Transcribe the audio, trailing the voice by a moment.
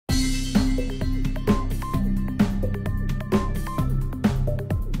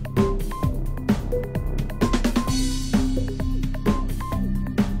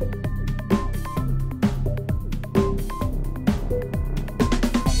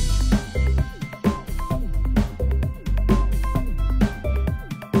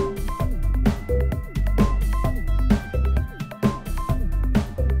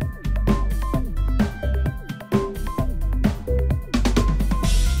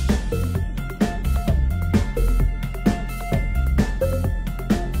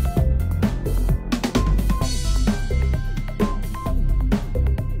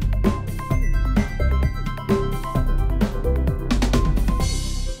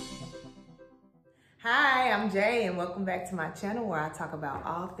I'm Jay, and welcome back to my channel where I talk about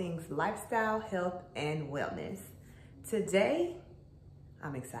all things lifestyle, health, and wellness. Today,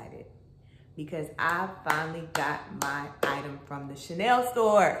 I'm excited because I finally got my item from the Chanel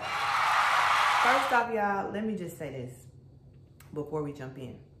store. First off, y'all, let me just say this before we jump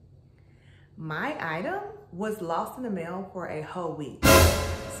in. My item was lost in the mail for a whole week.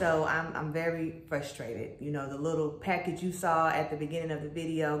 So I'm very frustrated. You know, the little package you saw at the beginning of the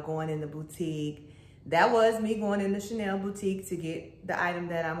video going in the boutique, that was me going in the Chanel boutique to get the item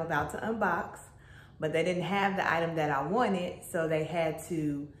that I'm about to unbox, but they didn't have the item that I wanted, so they had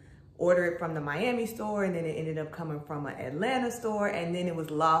to order it from the Miami store, and then it ended up coming from an Atlanta store, and then it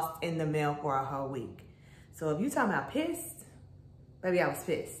was lost in the mail for a whole week. So if you talking about pissed, baby, I was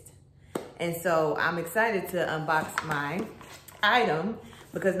pissed. And so I'm excited to unbox my item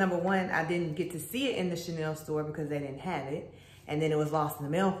because number one, I didn't get to see it in the Chanel store because they didn't have it. And then it was lost in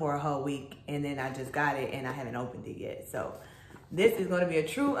the mail for a whole week. And then I just got it and I haven't opened it yet. So this is going to be a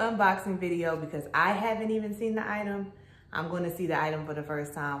true unboxing video because I haven't even seen the item. I'm going to see the item for the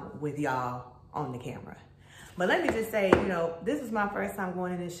first time with y'all on the camera. But let me just say, you know, this is my first time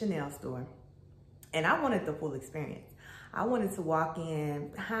going in the Chanel store. And I wanted the full experience. I wanted to walk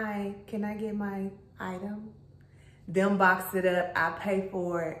in, hi, can I get my item? Them box it up, I pay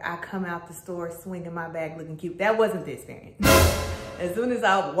for it, I come out the store swinging my bag looking cute. That wasn't the experience. As soon as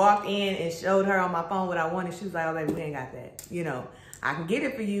I walked in and showed her on my phone what I wanted, she was like, oh baby, we ain't got that. You know, I can get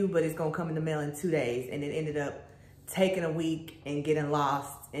it for you, but it's gonna come in the mail in 2 days. And it ended up taking a week and getting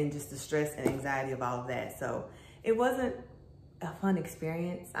lost and just the stress and anxiety of all of that. So it wasn't a fun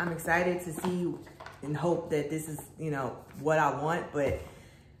experience. I'm excited to see and hope that this is, you know, what I want, but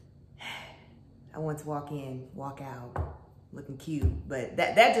I want to walk in, walk out looking cute, but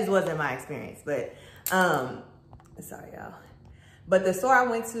that just wasn't my experience. But sorry y'all. But the store I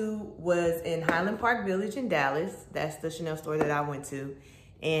went to was in Highland Park Village in Dallas. That's the Chanel store that I went to.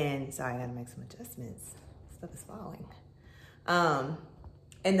 And sorry, I gotta make some adjustments. Stuff is falling.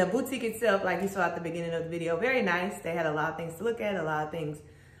 And the boutique itself, like you saw at the beginning of the video, very nice. They had a lot of things to look at, a lot of things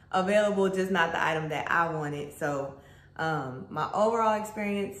available, just not the item that I wanted. So my overall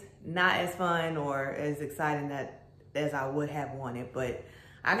experience, not as fun or as exciting as I would have wanted, but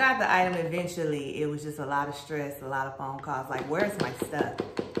I got the item eventually. It was just a lot of stress, a lot of phone calls, like where's my stuff?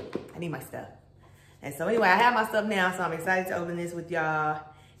 I need my stuff. And so anyway, I have my stuff now, so I'm excited to open this with y'all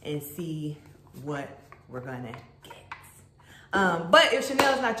and see what we're gonna get. But if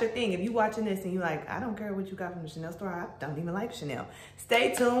Chanel is not your thing, if you watching this and you're like, I don't care what you got from the Chanel store, I don't even like Chanel,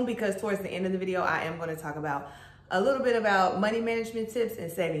 stay tuned because towards the end of the video, I am gonna talk about a little bit about money management tips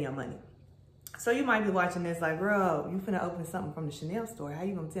and saving your money. So you might be watching this like, bro, you finna open something from the Chanel store. How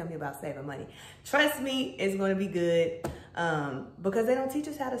you gonna tell me about saving money? Trust me, it's gonna be good because they don't teach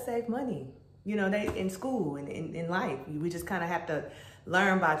us how to save money. You know, they in school and in life, we just kind of have to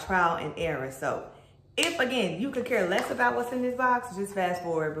learn by trial and error. So if, again, you could care less about what's in this box, just fast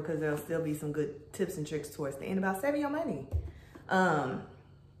forward because there'll still be some good tips and tricks towards the end about saving your money.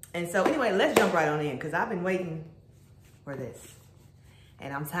 And so anyway, let's jump right on in because I've been waiting for this.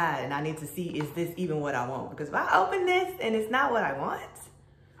 And I'm tired and I need to see, is this even what I want? Because if I open this and it's not what I want,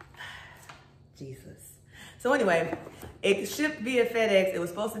 Jesus. So anyway, it shipped via FedEx. It was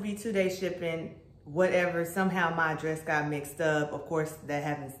supposed to be 2-day shipping, whatever. Somehow my address got mixed up. Of course, that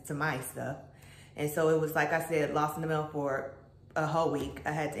happens to my stuff. And so it was, like I said, lost in the mail for a whole week.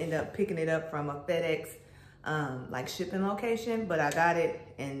 I had to end up picking it up from a FedEx like shipping location, but I got it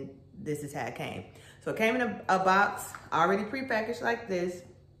and this is how it came. So it came in a box already prepackaged like this.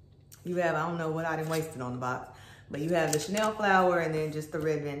 You have, I don't know what I done wasted on the box, but you have the Chanel flower and then just the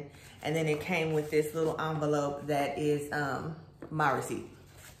ribbon. And then it came with this little envelope that is my receipt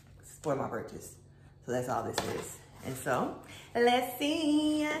for my purchase. So that's all this is. And so let's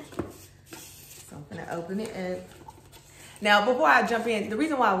see. So I'm gonna open it up. Now, before I jump in, the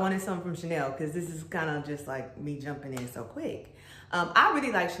reason why I wanted something from Chanel, because this is kind of just like me jumping in so quick. I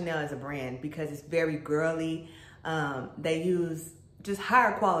really like Chanel as a brand because it's very girly. They use just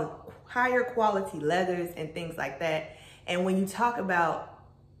higher quality leathers and things like that. And when you talk about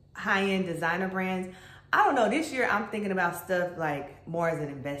high-end designer brands, I don't know, this year I'm thinking about stuff like more as an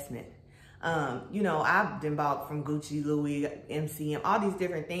investment. You know, I've been bought from Gucci, Louis, MCM, all these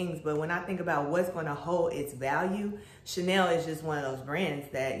different things. But when I think about what's going to hold its value, Chanel is just one of those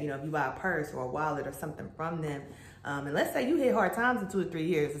brands that, you know, if you buy a purse or a wallet or something from them, and let's say you hit hard times in 2 or 3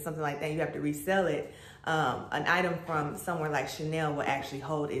 years or something like that, you have to resell it. An item from somewhere like Chanel will actually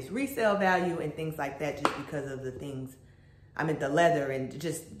hold its resale value and things like that just because of the things, I mean, the leather and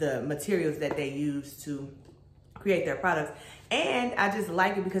just the materials that they use to create their products. And I just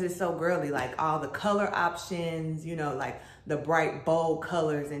like it because it's so girly, like all the color options, you know, like the bright, bold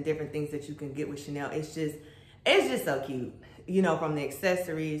colors and different things that you can get with Chanel. It's just so cute, you know, from the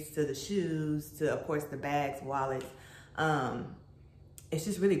accessories to the shoes to, of course, the bags, wallets. It's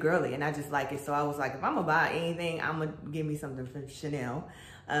just really girly, and I just like it. So I was like, if I'm gonna buy anything, I'm gonna give me something from Chanel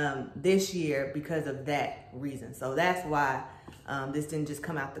this year because of that reason. So that's why this didn't just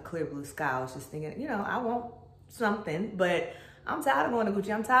come out the clear blue sky. I was just thinking, you know, I want something, but I'm tired of going to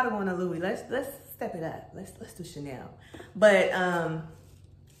Gucci. I'm tired of going to Louis. Let's step it up. Let's do Chanel. But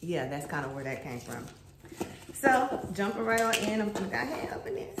yeah, that's kind of where that came from. So jumping right on in, I'm gonna go ahead and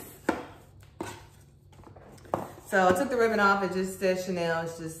open this. So I took the ribbon off. It just says Chanel. It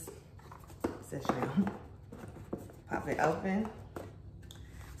says Chanel. Pop it open.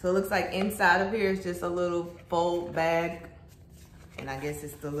 So it looks like inside of here is just a little fold bag. And I guess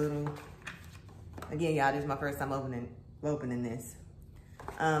it's the little, again, y'all, this is my first time opening this.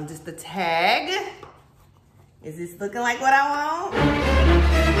 Just the tag. Is this looking like what I want?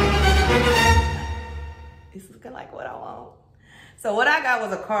 It's looking like what I want. So what I got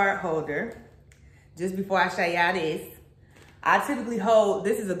was a card holder. Just before I show y'all this, I typically hold,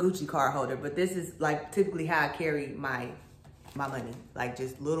 this is a Gucci card holder, but this is like typically how I carry my money, like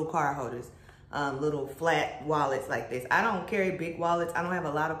just little card holders, little flat wallets like this. I don't carry big wallets. I don't have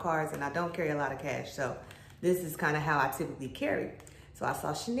a lot of cards and I don't carry a lot of cash. So this is kind of how I typically carry. So I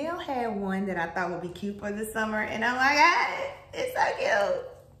saw Chanel had one that I thought would be cute for the summer, and I'm like, ah, it's so cute.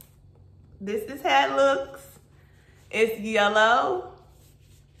 This is how it looks. It's yellow.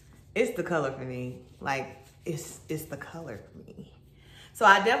 It's the color for me. Like, it's the color for me. So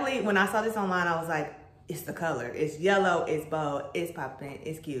I definitely, when I saw this online, I was like, it's the color. It's yellow, it's bold, it's popping,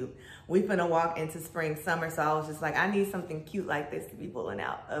 it's cute. We finna walk into spring, summer, so I was just like, I need something cute like this to be pulling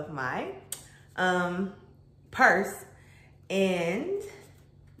out of my purse. And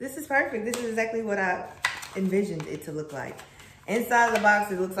this is perfect. This is exactly what I envisioned it to look like. Inside of the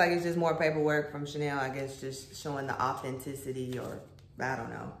box, it looks like it's just more paperwork from Chanel, I guess, just showing the authenticity, or I don't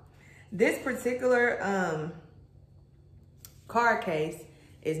know. This particular card case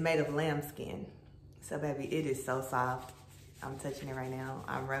is made of lambskin. So baby, it is so soft. I'm touching it right now.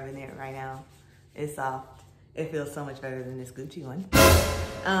 I'm rubbing it right now. It's soft. It feels so much better than this Gucci one.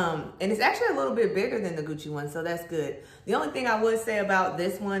 And it's actually a little bit bigger than the Gucci one, so that's good. The only thing I would say about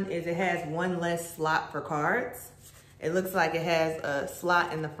this one is it has one less slot for cards. It looks like it has a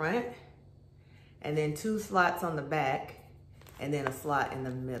slot in the front and then 2 slots on the back and then a slot in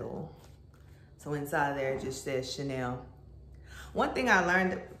the middle. So inside there, it just says Chanel. One thing I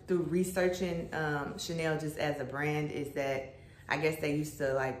learned through researching Chanel just as a brand is that I guess they used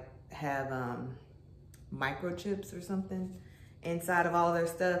to like have microchips or something inside of all their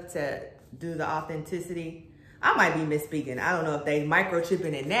stuff to do the authenticity. I might be misspeaking. I don't know if they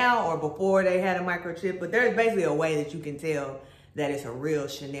microchipping it now or before they had a microchip, but there's basically a way that you can tell that it's a real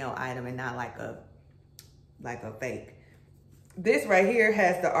Chanel item and not like a fake. This right here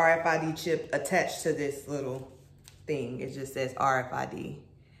has the RFID chip attached to this little thing. It just says RFID.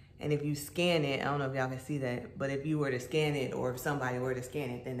 And if you scan it, I don't know if y'all can see that, but if you were to scan it or if somebody were to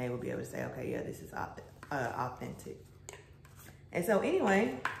scan it, then they would be able to say, okay, yeah, this is authentic. And so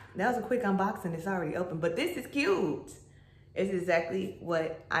anyway, that was a quick unboxing. It's already open, but this is cute. It's exactly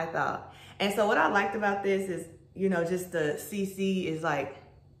what I thought. And so what I liked about this is, you know, just the CC is like,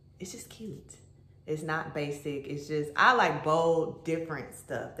 it's just cute. It's not basic. It's just, I like bold, different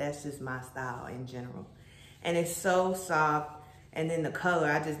stuff. That's just my style in general. And it's so soft. And then the color,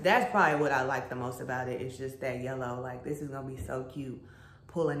 that's probably what I like the most about it. It's just that yellow. Like, this is gonna be so cute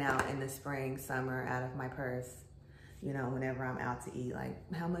pulling out in the spring, summer out of my purse. You know, whenever I'm out to eat, like,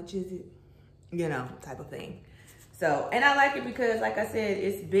 how much is it? You know, type of thing. So, and I like it because, like I said,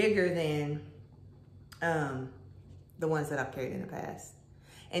 it's bigger than the ones that I've carried in the past.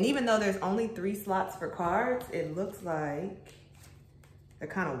 And even though there's only 3 slots for cards, it looks like they're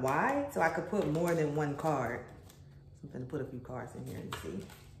kind of wide, so I could put more than 1 card. I'm gonna put a few cards in here and see,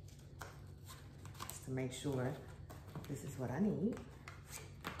 just to make sure this is what I need.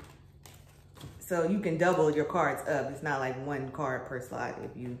 So you can double your cards up. It's not like 1 card per slot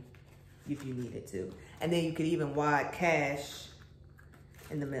if you needed to. And then you could even wide cash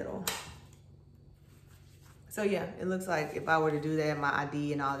in the middle. So yeah, it looks like if I were to do that, my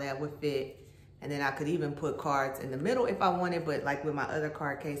ID and all that would fit. And then I could even put cards in the middle if I wanted, but like with my other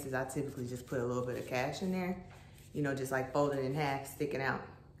card cases, I typically just put a little bit of cash in there. You know, just like folded in half, sticking out.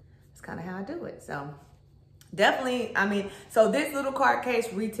 That's kind of how I do it. So definitely, I mean, so this little card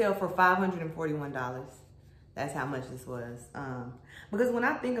case retailed for $541. That's how much this was. Because when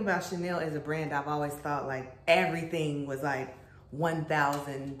I think about Chanel as a brand, I've always thought like everything was like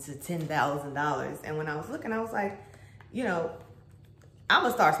 $1,000 to $10,000. And when I was looking, I was like, you know, I'm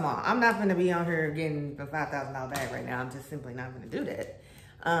gonna start small. I'm not gonna be on here getting a $5,000 bag right now. I'm just simply not gonna do that.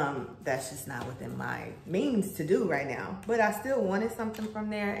 That's just not within my means to do right now. But I still wanted something from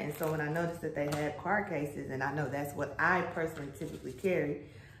there. And so when I noticed that they had card cases, and I know that's what I personally typically carry,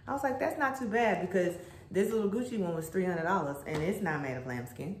 I was like, that's not too bad, because this little Gucci one was $300 and it's not made of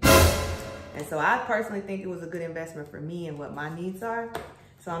lambskin. And so I personally think it was a good investment for me and what my needs are.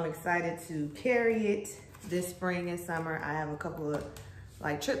 So I'm excited to carry it this spring and summer. I have a couple of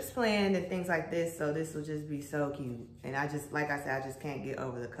like trips planned and things like this, so this will just be so cute. And I just, like I said, I just can't get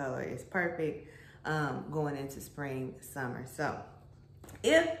over the color. It's perfect going into spring, summer. So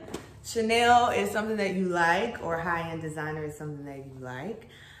if Chanel is something that you like, or high-end designer is something that you like,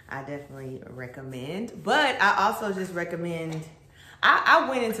 I definitely recommend. But I also just recommend, I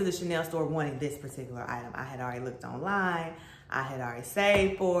went into the Chanel store wanting this particular item. I had already looked online. I had already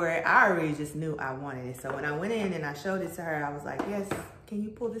saved for it. I already just knew I wanted it. So when I went in and I showed it to her, I was like, yes, can you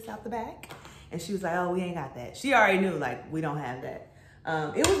pull this out the back? And she was like, oh, we ain't got that. She already knew, like, we don't have that.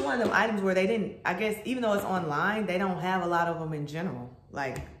 It was one of them items where they didn't, I guess, even though it's online, they don't have a lot of them in general.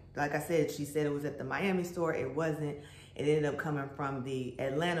 Like I said, she said it was at the Miami store. It wasn't. It ended up coming from the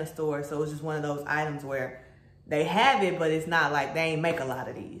Atlanta store. So it was just one of those items where they have it, but it's not like they ain't make a lot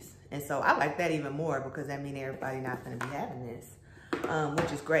of these. And so I like that even more, because that means everybody not going to be having this,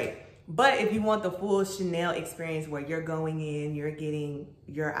 which is great. But if you want the full Chanel experience where you're going in, you're getting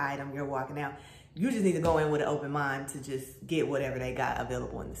your item, you're walking out, you just need to go in with an open mind to just get whatever they got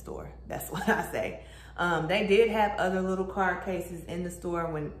available in the store. That's what I say. They did have other little card cases in the store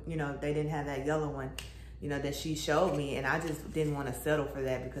when, you know, they didn't have that yellow one, you know, that she showed me. And I just didn't want to settle for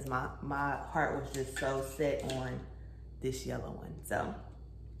that, because my heart was just so set on this yellow one. So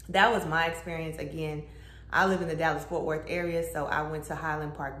that was my experience. Again, I live in the Dallas-Fort Worth area, so I went to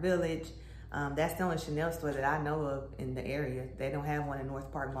Highland Park Village. That's the only Chanel store that I know of in the area. They don't have one in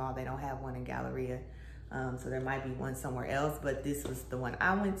North Park Mall. They don't have one in Galleria. So there might be one somewhere else, but this was the one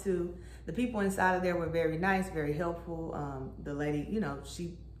I went to. The people inside of there were very nice, very helpful. The lady, you know,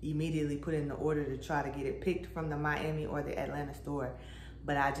 she immediately put in the order to try to get it picked from the Miami or the Atlanta store.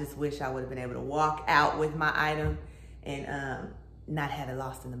 But I just wish I would have been able to walk out with my item and not had it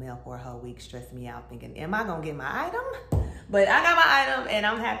lost in the mail for a whole week, stressing me out, thinking, am I gonna get my item? But I got my item and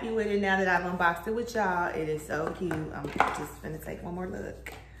I'm happy with it now that I've unboxed it with y'all. It is so cute. I'm just gonna take one more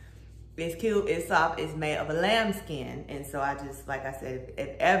look. It's cute, it's soft, it's made of a lambskin. And so I just, like I said,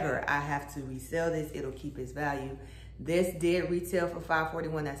 if ever I have to resell this, it'll keep its value. This did retail for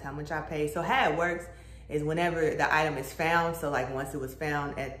 $541, that's how much I paid. So how it works is whenever the item is found, so like once it was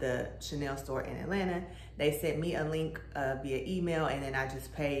found at the Chanel store in Atlanta, they sent me a link via email, and then I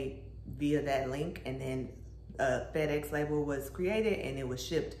just paid via that link, and then a FedEx label was created and it was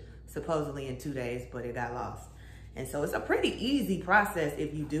shipped supposedly in 2 days, but it got lost. And so it's a pretty easy process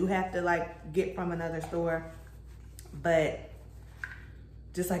if you do have to like get from another store. But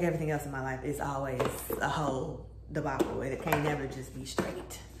just like everything else in my life, it's always a whole debacle. It can't never just be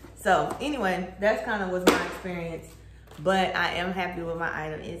straight. So anyway, that's kind of was my experience. But I am happy with my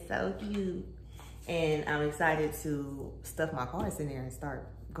item. It's so cute. And I'm excited to stuff my cards in there and start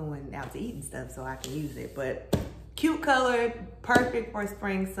going out to eat and stuff so I can use it. But cute colored, perfect for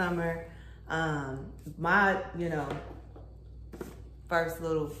spring, summer. My, you know, first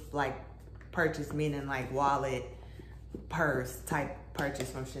little like purchase, meaning like wallet, purse type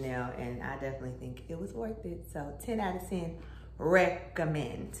purchase from Chanel, and I definitely think it was worth it. So 10 out of 10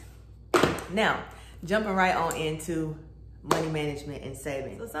 recommend. Now, jumping right on into money management and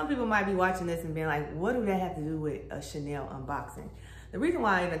saving. So some people might be watching this and being like, what do that have to do with a Chanel unboxing? The reason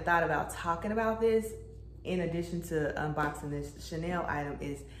why I even thought about talking about this, in addition to unboxing this Chanel item,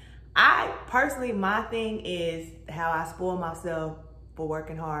 is I personally, my thing is how I spoil myself for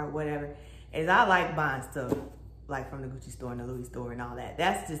working hard, whatever, is I like buying stuff like from the Gucci store and the Louis store and all that.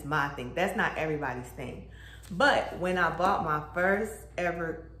 That's just my thing. That's not everybody's thing. But when I bought my first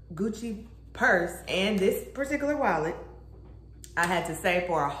ever Gucci purse and this particular wallet, I had to save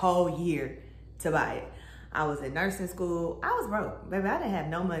for a whole year to buy it. I was in nursing school. I was broke, baby. I didn't have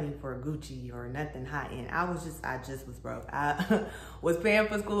no money for Gucci or nothing high end. I just was broke. I was paying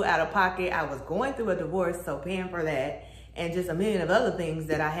for school out of pocket. I was going through a divorce, so paying for that, and just a million of other things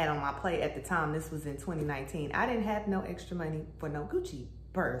that I had on my plate at the time. This was in 2019. I didn't have no extra money for no Gucci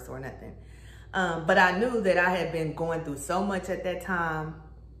purse or nothing. But I knew that I had been going through so much at that time.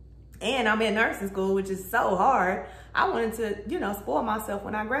 And I'm in nursing school, which is so hard. I wanted to, you know, spoil myself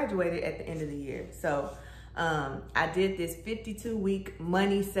when I graduated at the end of the year. So I did this 52-week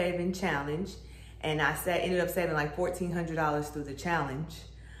money saving challenge. And I ended up saving like $1,400 through the challenge.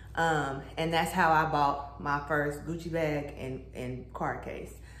 And that's how I bought my first Gucci bag and card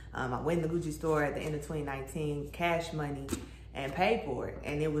case. I went in the Gucci store at the end of 2019, cash money, and paid for it.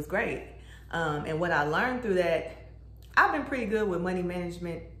 And it was great. And what I learned through that, I've been pretty good with money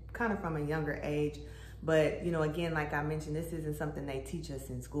management kind of from a younger age. But, you know, again, like I mentioned, this isn't something they teach us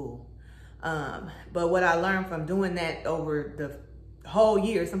in school. But what I learned from doing that over the whole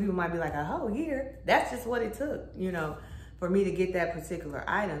year, some people might be like, a whole year? That's just what it took, you know, for me to get that particular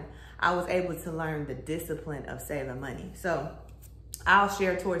item. I was able to learn the discipline of saving money. So I'll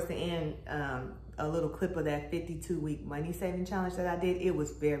share towards the end a little clip of that 52-week money saving challenge that I did. It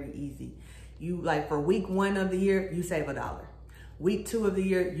was very easy. You, like, for week 1 of the year, you save $1. Week 2 of the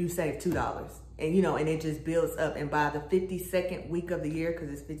year, you save $2. And, you know, and it just builds up. And by the 52nd week of the year,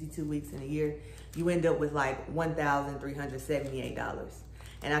 because it's 52 weeks in a year, you end up with like $1,378.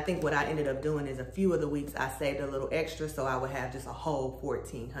 And I think what I ended up doing is a few of the weeks I saved a little extra, so I would have just a whole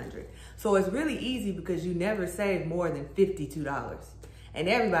 $1,400. So it's really easy because you never save more than $52. And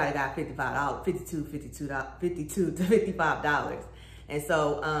everybody got $55, $52 to $55. And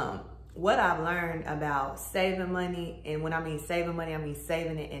so what I've learned about saving money, and when I mean saving money, I mean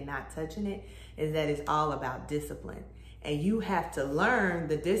saving it and not touching it, is that it's all about discipline. And you have to learn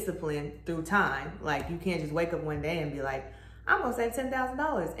the discipline through time. Like, you can't just wake up one day and be like, I'm gonna save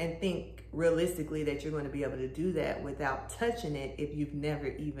 $10,000 and think realistically that you're gonna be able to do that without touching it if you've never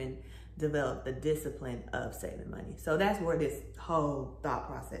even developed the discipline of saving money. So that's where this whole thought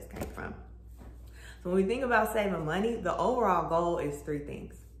process came from. So when we think about saving money, the overall goal is 3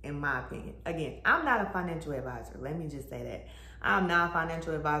 things, in my opinion. Again, I'm not a financial advisor. Let me just say that. I'm not a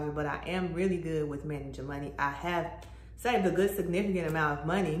financial advisor, but I am really good with managing money. I have saved a good significant amount of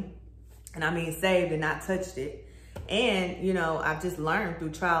money, and I mean saved and not touched it. And, you know, I've just learned through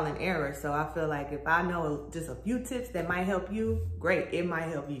trial and error. So I feel like if I know just a few tips that might help you, great, it might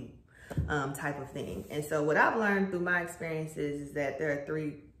help you, type of thing. And so what I've learned through my experiences is that there are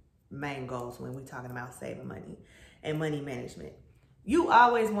 3 main goals when we're talking about saving money and money management. You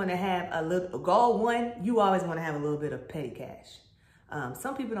always want to have a little, goal 1, you always want to have a little bit of petty cash.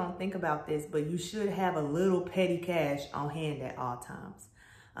 Some people don't think about this, but you should have a little petty cash on hand at all times.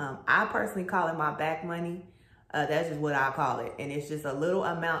 I personally call it my back money. That's just what I call it. And it's just a little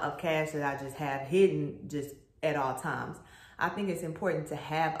amount of cash that I just have hidden just at all times. I think it's important to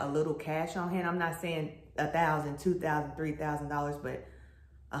have a little cash on hand. I'm not saying $1,000, $2,000, $3,000, but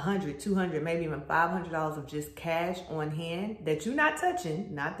 $100, $200, maybe even $500 of just cash on hand that you're not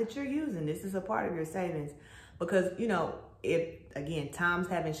touching, not that you're using. This is a part of your savings. Because, you know, if, again, times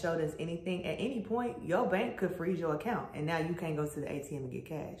haven't showed us anything, at any point, your bank could freeze your account. And now you can't go to the ATM and get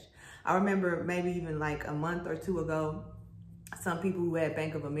cash. I remember maybe even like a month or 2 ago, some people who had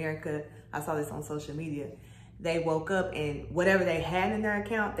Bank of America, I saw this on social media, they woke up and whatever they had in their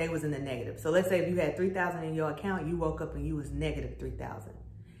account, they was in the negative. So let's say if you had $3,000 in your account, you woke up and you was negative $3,000.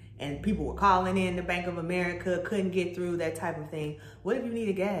 And people were calling in the Bank of America, couldn't get through, that type of thing. What if you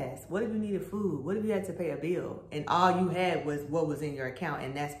needed gas? What if you needed food? What if you had to pay a bill? And all you had was what was in your account,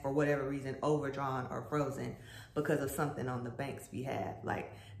 and that's for whatever reason overdrawn or frozen because of something on the bank's behalf.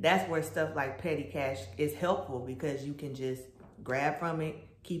 Like, that's where stuff like petty cash is helpful, because you can just grab from it,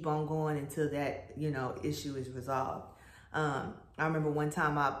 keep on going until that, you know, issue is resolved. I remember one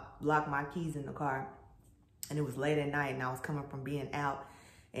time I locked my keys in the car, and it was late at night, and I was coming from being out,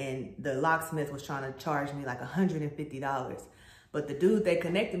 and the locksmith was trying to charge me like $150. But the dude they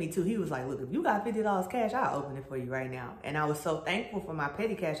connected me to, he was like, look, if you got $50 cash, I'll open it for you right now. And I was so thankful for my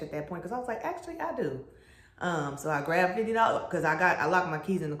petty cash at that point, because I was like, actually, I do. So I grabbed $50 because I locked my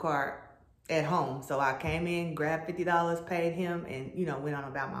keys in the car at home. So I came in, grabbed $50, paid him, and, you know, went on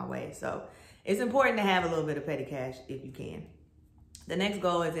about my way. So it's important to have a little bit of petty cash if you can. The next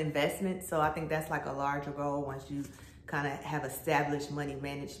goal is investment. So I think that's like a larger goal once you kind of have established money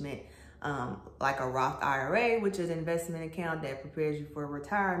management, like a Roth IRA, which is an investment account that prepares you for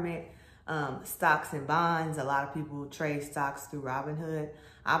retirement, stocks and bonds. A lot of people trade stocks through Robinhood.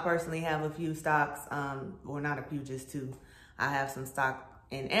 I personally have a few stocks, or not a few, just 2. I have some stock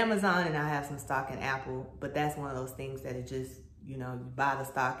in Amazon and I have some stock in Apple, but that's one of those things that it just, you know, you buy the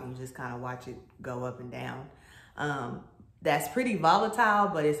stock and you just kind of watch it go up and down. That's pretty volatile,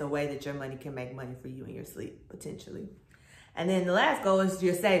 but it's a way that your money can make money for you in your sleep, potentially. And then the last goal is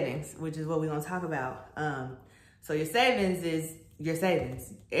your savings, which is what we're going to talk about. So your savings is your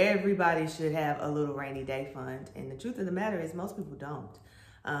savings. Everybody should have a little rainy day fund. And the truth of the matter is most people don't.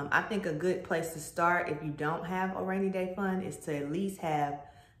 I think a good place to start if you don't have a rainy day fund is to at least have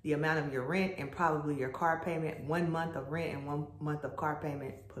the amount of your rent and probably your car payment, 1 month of rent and 1 month of car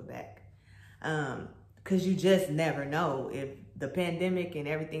payment put back. Because you just never know. If the pandemic and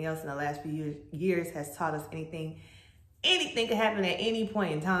everything else in the last few years has taught us anything could happen at any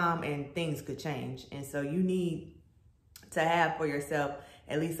point in time and things could change. And so you need to have for yourself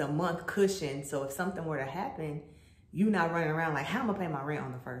at least a month cushion. So if something were to happen, you not running around like, how am I pay my rent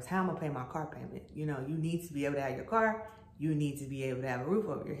on the first? How am I pay my car payment? You know, you need to be able to have your car. You need to be able to have a roof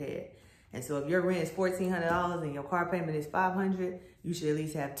over your head. And so if your rent is $1,400 and your car payment is $500, you should at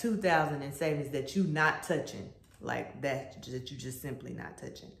least have $2,000 in savings that you not touching, like that you just simply not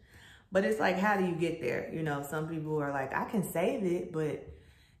touching. But it's like, how do you get there? You know, some people are like, I can save it, but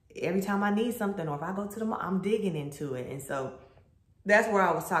every time I need something or if I go to the mall, I'm digging into it. And so that's where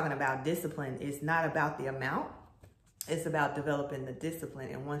I was talking about discipline. It's not about the amount. It's about developing the discipline.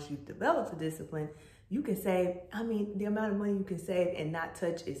 And once you develop the discipline, you can save, I mean, the amount of money you can save and not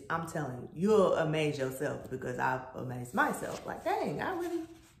touch is, I'm telling you, you'll amaze yourself, because I've amazed myself. Like, dang, I really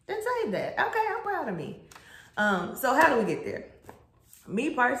didn't save that. Okay, I'm proud of me. So how do we get there?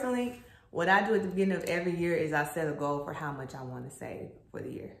 Me personally, what I do at the beginning of every year is I set a goal for how much I want to save for the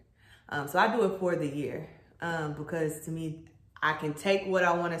year. So I do it for the year because to me, I can take what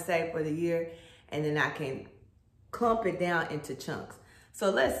I want to save for the year and then I can clump it down into chunks. So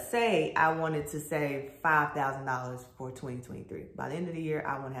let's say I wanted to save $5,000 for 2023. By the end of the year,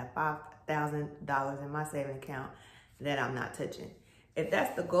 I want to have $5,000 in my saving account that I'm not touching. If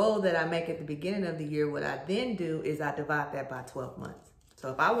that's the goal that I make at the beginning of the year, what I then do is I divide that by 12 months.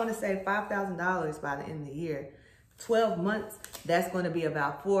 So if I want to save $5,000 by the end of the year, 12 months, that's going to be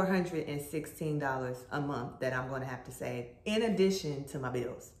about $416 a month that I'm going to have to save in addition to my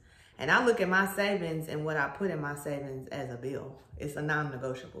bills. And I look at my savings and what I put in my savings as a bill. It's a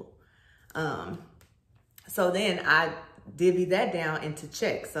non-negotiable. So then I divvy that down into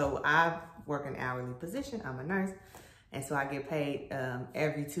checks. So I work an hourly position. I'm a nurse. And so I get paid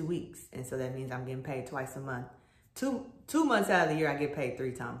every 2 weeks. And so that means I'm getting paid twice a month. Two months out of the year, I get paid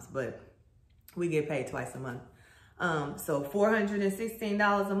 3 times, but we get paid twice a month. So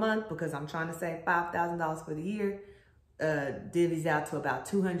 $416 a month, because I'm trying to save $5,000 for the year, divvies out to about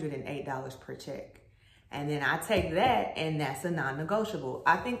 $208 per check. And then I take that, and that's a non-negotiable.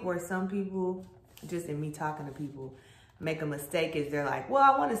 I think where some people, just in me talking to people, make a mistake is they're like, well,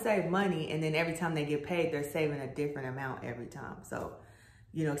 I want to save money. And then every time they get paid, they're saving a different amount every time. So,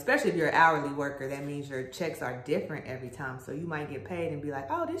 you know, especially if you're an hourly worker, that means your checks are different every time. So you might get paid and be like,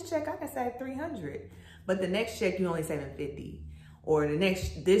 oh, this check, I can save $300. But the next check, you only saving $50. Or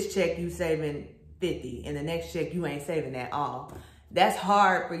this check, you saving $50. And the next check, you ain't saving at all. That's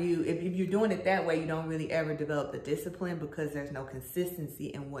hard for you. If you're doing it that way, you don't really ever develop the discipline because there's no consistency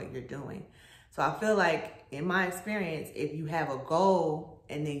in what you're doing. So I feel like, in my experience, if you have a goal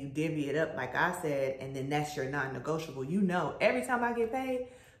and then you divvy it up, like I said, and then that's your non-negotiable, you know, every time I get paid,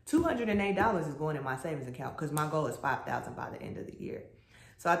 $208 is going in my savings account because my goal is $5,000 by the end of the year.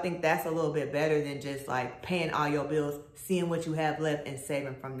 So I think that's a little bit better than just like paying all your bills, seeing what you have left and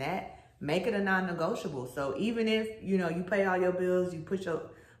saving from that. Make it a non-negotiable. So even if, you know, you pay all your bills, you put your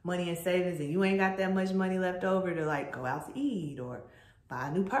money in savings and you ain't got that much money left over to like go out to eat or buy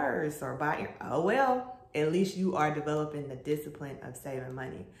a new purse or oh well, at least you are developing the discipline of saving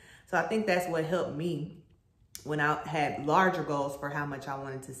money. So I think that's what helped me when I had larger goals for how much I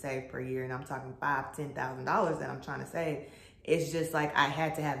wanted to save per year. And I'm talking $5,000, $10,000 that I'm trying to save. It's just like I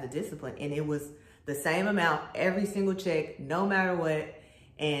had to have the discipline, and it was the same amount every single check, no matter what.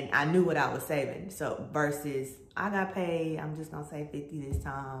 And I knew what I was saving. So versus I got paid, I'm just gonna save 50 this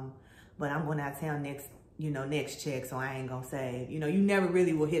time, but I'm going out of town next check, so I ain't gonna save. You know, you never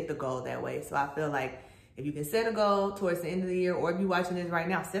really will hit the goal that way. So I feel like if you can set a goal towards the end of the year, or if you're watching this right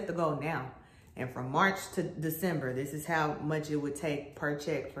now, set the goal now. And from March to December, this is how much it would take per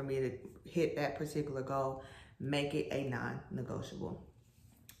check for me to hit that particular goal. Make it a non-negotiable.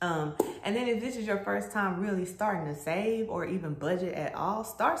 And then if this is your first time really starting to save or even budget at all,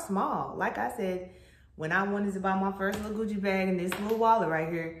 start small. Like I said, when I wanted to buy my first little Gucci bag and this little wallet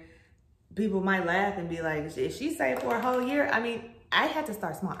right here, people might laugh and be like, if she saved for a whole year? I mean, I had to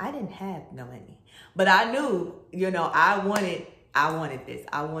start small. I didn't have no money, but I knew, you know, I wanted this.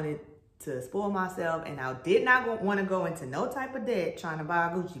 I wanted to spoil myself, and I did not want to go into no type of debt trying to buy a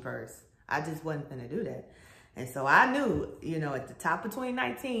Gucci purse. I just wasn't going to do that. And so I knew, you know, at the top of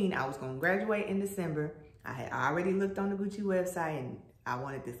 2019, I was going to graduate in December. I had already looked on the Gucci website, and I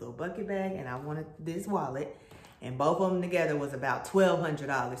wanted this little bucket bag and I wanted this wallet. And both of them together was about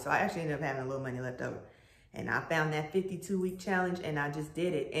 $1,200. So I actually ended up having a little money left over. And I found that 52-week challenge, and I just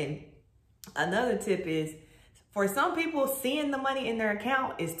did it. And another tip is, for some people, seeing the money in their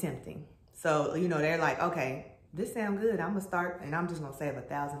account is tempting. So, you know, they're like, okay, this sounds good. I'm going to start, and I'm just going to save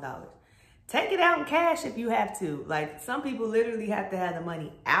 $1,000. Take it out in cash if you have to. Like, some people literally have to have the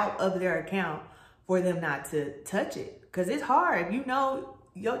money out of their account for them not to touch it. Because it's hard. You know,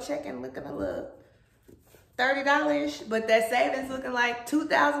 your checking looking a little $30, but that savings looking like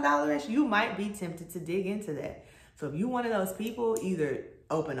 $2,000, you might be tempted to dig into that. So if you're one of those people, either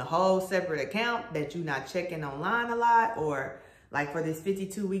open a whole separate account that you're not checking online a lot, or like for this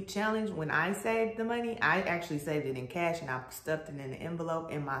 52-week challenge, when I saved the money, I actually saved it in cash and I stuffed it in an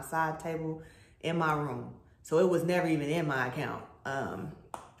envelope in my side table in my room. So it was never even in my account.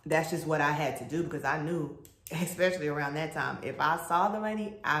 That's just what I had to do because I knew, especially around that time, if I saw the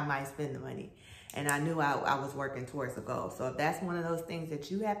money, I might spend the money. And I knew I was working towards a goal. So if that's one of those things that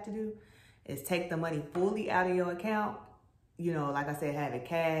you have to do, is take the money fully out of your account. You know, like I said, have it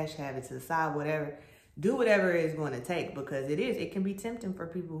cash, have it to the side, whatever. Do whatever it's going to take, because it can be tempting for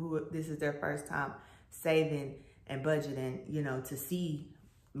people who this is their first time saving and budgeting, you know, to see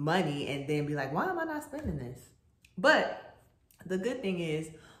money and then be like, why am I not spending this? But the good thing is,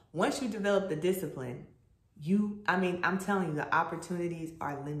 once you develop the discipline, I'm telling you, the opportunities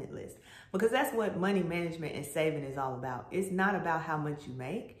are limitless, because that's what money management and saving is all about. It's not about how much you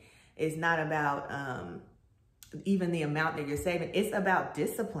make. It's not about even the amount that you're saving. It's about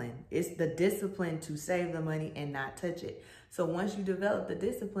discipline. It's the discipline to save the money and not touch it. So once you develop the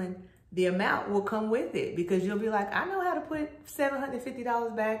discipline, the amount will come with it, because you'll be like, I know how to put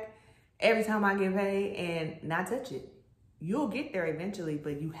 $750 back every time I get paid and not touch it. You'll get there eventually,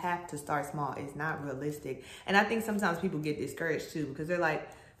 but you have to start small. It's not realistic. And I think sometimes people get discouraged too, because they're like,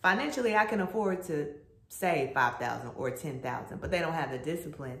 financially, I can afford to save $5,000 or $10,000, but they don't have the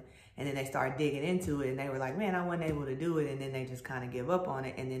discipline. And then they start digging into it and they were like, man, I wasn't able to do it. And then they just kind of give up on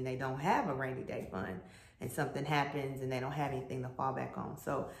it. And then they don't have a rainy day fund and something happens and they don't have anything to fall back on.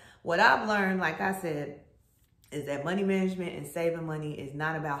 So what I've learned, like I said, is that money management and saving money is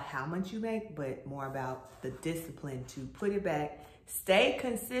not about how much you make, but more about the discipline to put it back, stay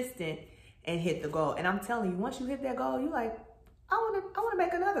consistent, and hit the goal. And I'm telling you, once you hit that goal, you're like, I want to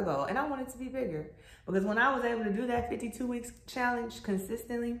make another goal, and I want it to be bigger. Because when I was able to do that 52 weeks challenge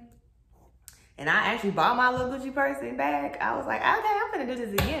consistently, and I actually bought my little Gucci purse and bag, I was like, okay, I'm gonna do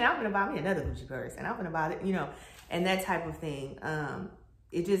this again. I'm gonna buy me another Gucci purse, and I'm gonna buy it, you know, and that type of thing.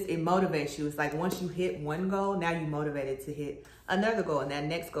 It motivates you. It's like once you hit one goal, now you're motivated to hit another goal, and that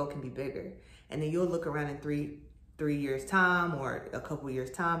next goal can be bigger. And then you'll look around in three years time, or a couple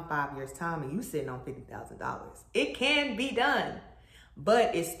years time, 5 years time, and you sitting on $50,000. It can be done,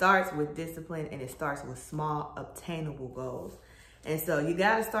 but it starts with discipline and it starts with small obtainable goals. And so you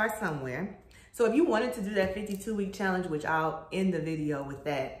got to start somewhere. So if you wanted to do that 52-week challenge, which I'll end the video with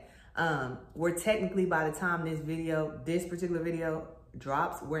that, we're technically, by the time this particular video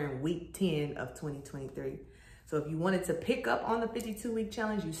drops, we're in week 10 of 2023. So if you wanted to pick up on the 52-week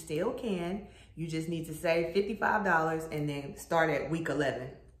challenge, you still can. You just need to save $55 and then start at week 11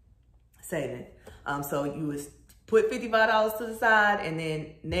 saving. So you would put $55 to the side and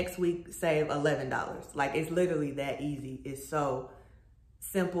then next week save $11. Like, it's literally that easy. It's so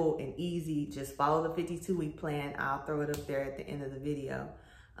simple and easy. Just follow the 52-week plan. I'll throw it up there at the end of the video.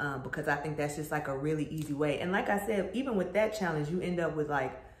 Because I think that's just like a really easy way. And like I said, even with that challenge, you end up with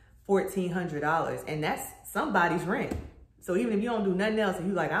like $1,400, and that's somebody's rent. So even if you don't do nothing else and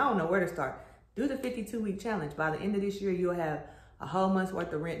you're like, I don't know where to start, do the 52-week challenge. By the end of this year, you'll have a whole month's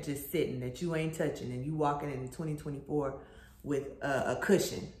worth of rent just sitting that you ain't touching, and you walking into 2024 with a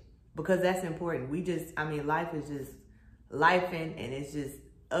cushion, because that's important. Life is just lifing, and it's just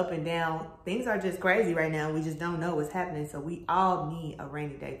up and down. Things are just crazy right now. We just don't know what's happening. So we all need a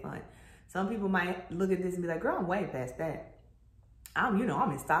rainy day fund. Some people might look at this and be like, girl, I'm way past that. I'm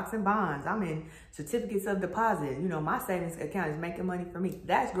in stocks and bonds. I'm in certificates of deposit. You know, my savings account is making money for me.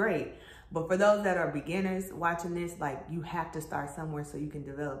 That's great. But for those that are beginners watching this, like, you have to start somewhere so you can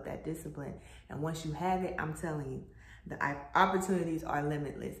develop that discipline. And once you have it, I'm telling you, the opportunities are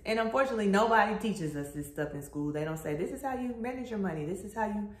limitless. And unfortunately, nobody teaches us this stuff in school. They don't say, this is how you manage your money. This is how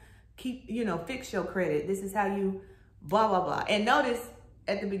you fix your credit. This is how you blah, blah, blah. And notice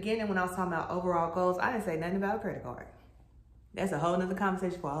at the beginning when I was talking about overall goals, I didn't say nothing about a credit card. That's a whole nother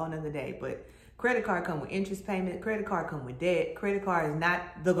conversation for a whole nother day. But credit card come with interest payment. Credit card come with debt. Credit card is not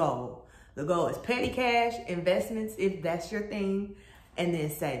the goal. The goal is petty cash, investments, if that's your thing, and then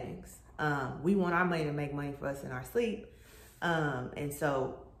savings. We want our money to make money for us in our sleep. And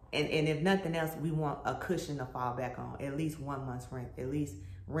if nothing else, we want a cushion to fall back on, at least 1 month's rent, at least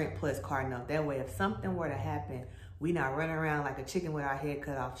rent plus car note. That way, if something were to happen, we not running around like a chicken with our head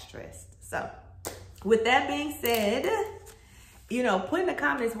cut off stressed. So with that being said, you know, put in the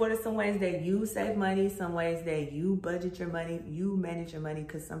comments what are some ways that you save money, some ways that you budget your money, you manage your money,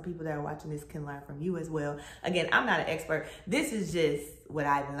 because some people that are watching this can learn from you as well. Again, I'm not an expert. This is just what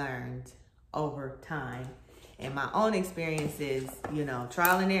I've learned over time and my own experiences, you know,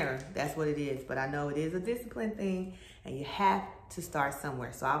 trial and error. That's what it is. But I know it is a discipline thing and you have to start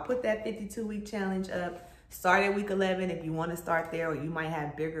somewhere. So I'll put that 52-week challenge up. Start at week 11 if you want to start there, or you might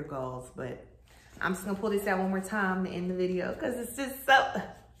have bigger goals. But I'm just gonna pull this out one more time to end the video because it's just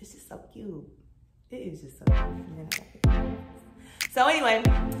so cute. It is just so cute. So anyway,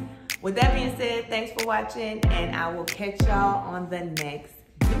 with that being said, thanks for watching, and I will catch y'all on the next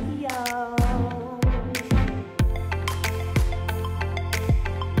video.